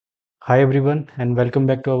Hi everyone and welcome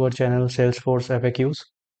back to our channel Salesforce FAQs.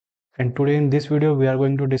 And today in this video we are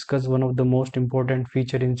going to discuss one of the most important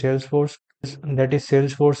feature in Salesforce, that is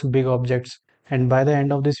Salesforce Big Objects. And by the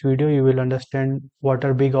end of this video you will understand what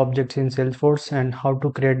are big objects in Salesforce and how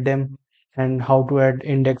to create them and how to add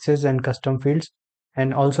indexes and custom fields.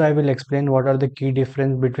 And also I will explain what are the key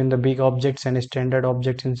difference between the big objects and standard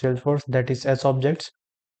objects in Salesforce, that is S objects.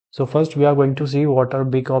 So first we are going to see what are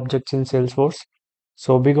big objects in Salesforce.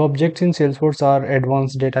 So big objects in Salesforce are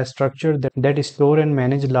advanced data structure that store and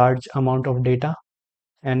manage large amount of data.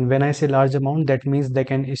 And when I say large amount, that means they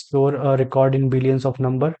can store a record in billions of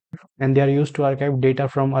number, and they are used to archive data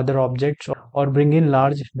from other objects or bring in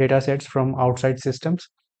large data sets from outside systems.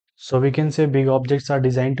 So we can say big objects are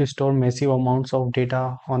designed to store massive amounts of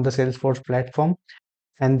data on the Salesforce platform,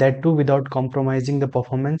 and that too without compromising the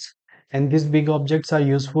performance. And these big objects are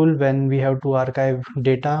useful when we have to archive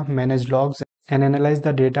data, manage logs, and analyze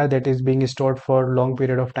the data that is being stored for long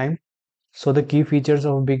period of time. So the key features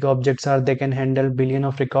of big objects are they can handle billion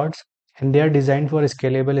of records, and they are designed for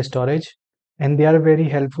scalable storage, and they are very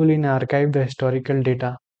helpful in archive the historical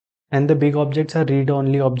data. And the big objects are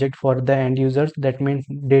read-only object for the end users. That means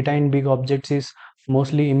data in big objects is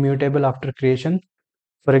mostly immutable after creation.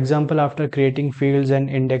 For example, after creating fields and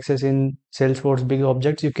indexes in Salesforce Big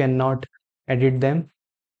Objects, you cannot edit them.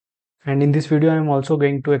 And in this video, I am also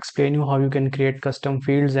going to explain you how you can create custom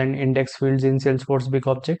fields and index fields in Salesforce Big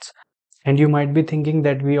Objects. And you might be thinking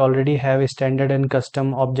that we already have a standard and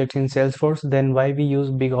custom objects in Salesforce, then why we use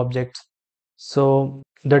big objects? So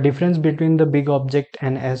the difference between the big object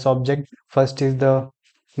and S object, first is the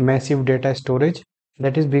massive data storage.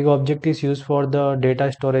 That is, big object is used for the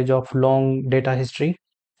data storage of long data history,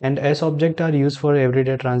 and S object are used for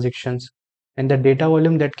everyday transactions. And the data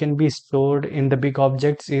volume that can be stored in the big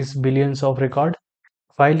objects is billions of record,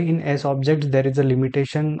 while in S objects there is a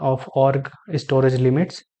limitation of org storage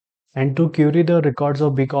limits. And to query the records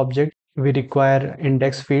of big object, we require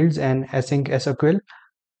index fields and async SQL.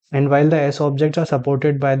 And while the S objects are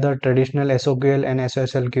supported by the traditional SOQL and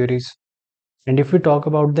SSL queries. And if we talk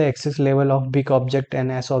about the access level of big object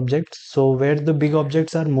and S objects, so where the big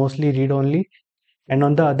objects are mostly read only, and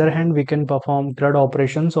on the other hand we can perform CRUD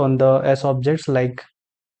operations on the S objects like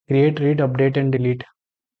create, read, update and delete.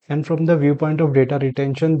 And from the viewpoint of data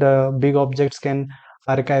retention, the big objects can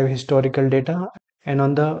archive historical data, and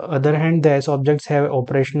on the other hand the S objects have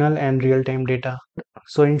operational and real-time data.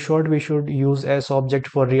 So in short, we should use S object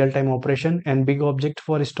for real-time operation and big object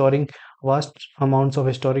for storing vast amounts of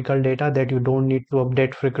historical data that you don't need to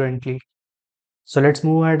update frequently. So let's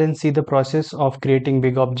move ahead and see the process of creating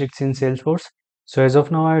big objects in Salesforce. So as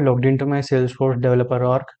of now, I logged into my Salesforce developer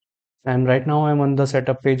org, and right now I'm on the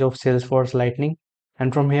setup page of Salesforce Lightning.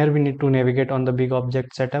 And from here we need to navigate on the big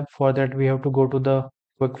object setup. For that we have to go to the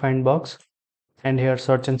quick find box and here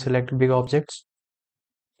search and select big objects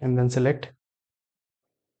and then select.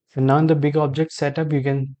 And now in the big object setup you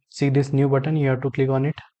can see this new button, you have to click on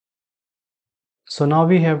it. So now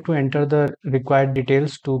we have to enter the required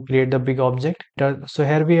details to create the big object. So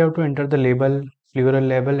here we have to enter the label, plural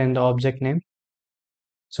label and the object name.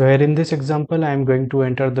 So here in this example, I am going to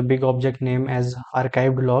enter the big object name as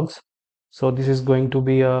archived logs. So this is going to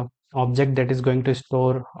be a object that is going to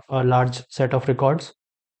store a large set of records.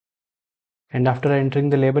 And after entering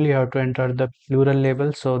the label, you have to enter the plural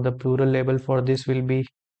label. So the plural label for this will be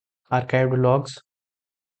archived logs.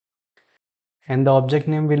 And the object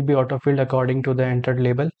name will be autofilled according to the entered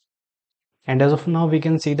label. And as of now, we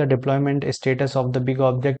can see the deployment status of the big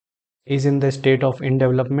object is in the state of in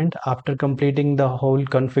development. After completing the whole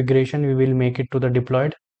configuration, we will make it to the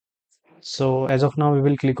deployed. So as of now, we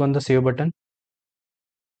will click on the save button.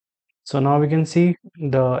 So now we can see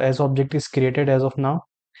the S object is created as of now.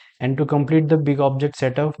 And to complete the big object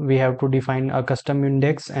setup, we have to define a custom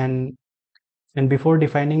index, and before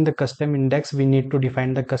defining the custom index, we need to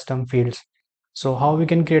define the custom fields. So how we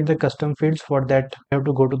can create the custom fields? For that, we have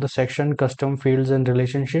to go to the section custom fields and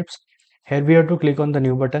relationships. Here we have to click on the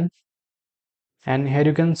new button. And here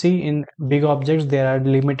you can see in big objects, there are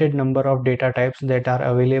limited number of data types that are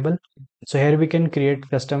available. So here we can create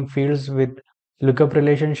custom fields with lookup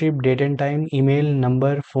relationship, date and time, email,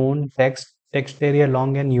 number, phone, text area,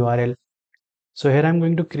 long and URL. So here I'm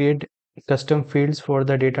going to create custom fields for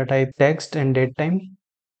the data type text and date time.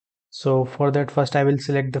 So for that, first I will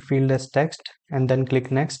select the field as text and then click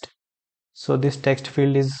next. So this text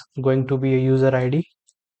field is going to be a user ID.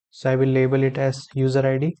 So I will label it as user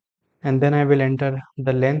ID, and then I will enter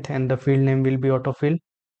the length and the field name will be autofill.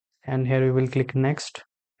 And here we will click next,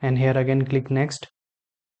 and here again click next.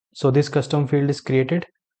 So this custom field is created.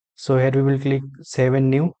 So here we will click save and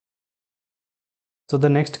new. So the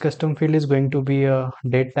next custom field is going to be a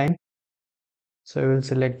date time. So we will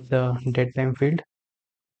select the date time field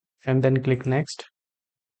and then click next.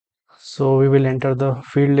 So we will enter the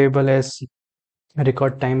field label as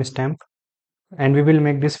record timestamp, and we will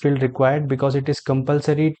make this field required because it is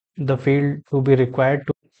compulsory the field to be required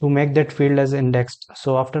to make that field as indexed.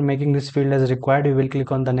 So after making this field as required, we will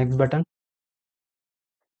click on the next button,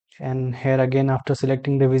 and here again after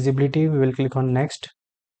selecting the visibility we will click on next,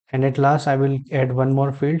 and at last I will add one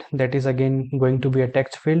more field that is again going to be a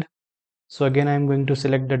text field. So again I am going to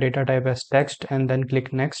select the data type as text and then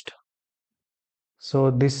click next.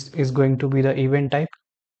 So this is going to be the event type,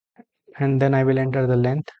 and then I will enter the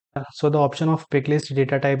length. So the option of picklist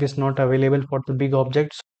data type is not available for the big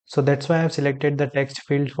objects. So that's why I've selected the text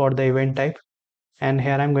field for the event type. And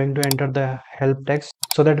here I'm going to enter the help text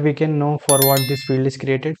so that we can know for what this field is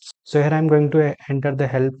created. So here I'm going to enter the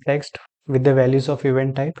help text with the values of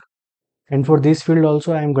event type. And for this field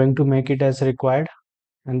also I'm going to make it as required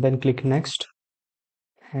and then click next.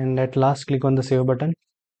 And at last click on the save button.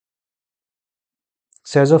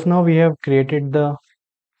 So as of now we have created the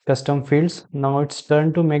custom fields. Now it's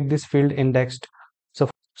turn to make this field indexed.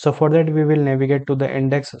 So for that we will navigate to the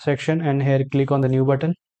index section and here click on the new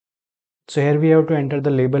button. So here we have to enter the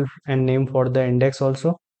label and name for the index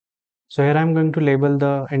also. So here I'm going to label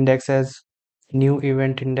the index as new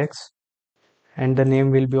event index and the name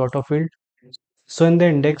will be autofield. So in the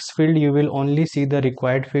index field you will only see the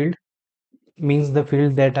required field, means the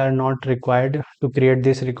fields that are not required to create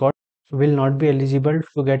this record will not be eligible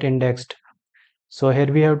to get indexed. So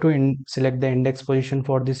here we have to select the index position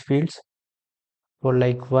for these fields for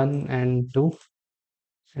like 1 and 2,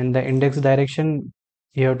 and the index direction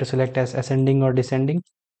you have to select as ascending or descending.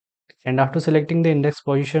 And after selecting the index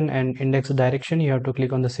position and index direction you have to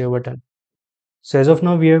click on the save button. So as of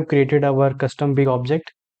now we have created our custom big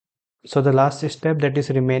object. So the last step that is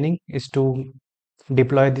remaining is to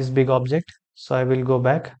deploy this big object. So I will go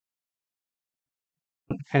back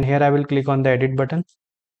and here I will click on the edit button,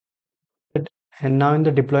 and now in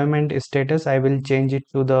the deployment status I will change it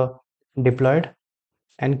to the deployed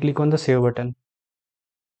and click on the save button.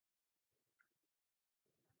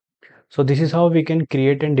 So this is how we can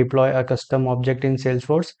create and deploy a custom object in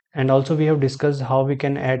Salesforce, and also we have discussed how we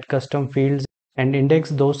can add custom fields and index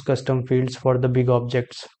those custom fields for the big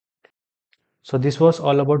objects. So this was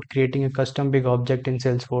all about creating a custom big object in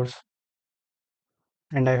Salesforce.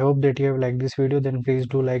 And I hope that you have liked this video. Then please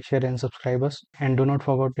do like, share and subscribe us, and do not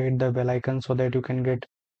forget to hit the bell icon so that you can get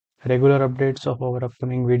regular updates of our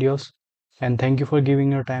upcoming videos. And thank you for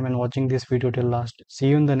giving your time and watching this video till last. See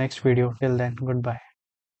you in the next video. Till then, goodbye.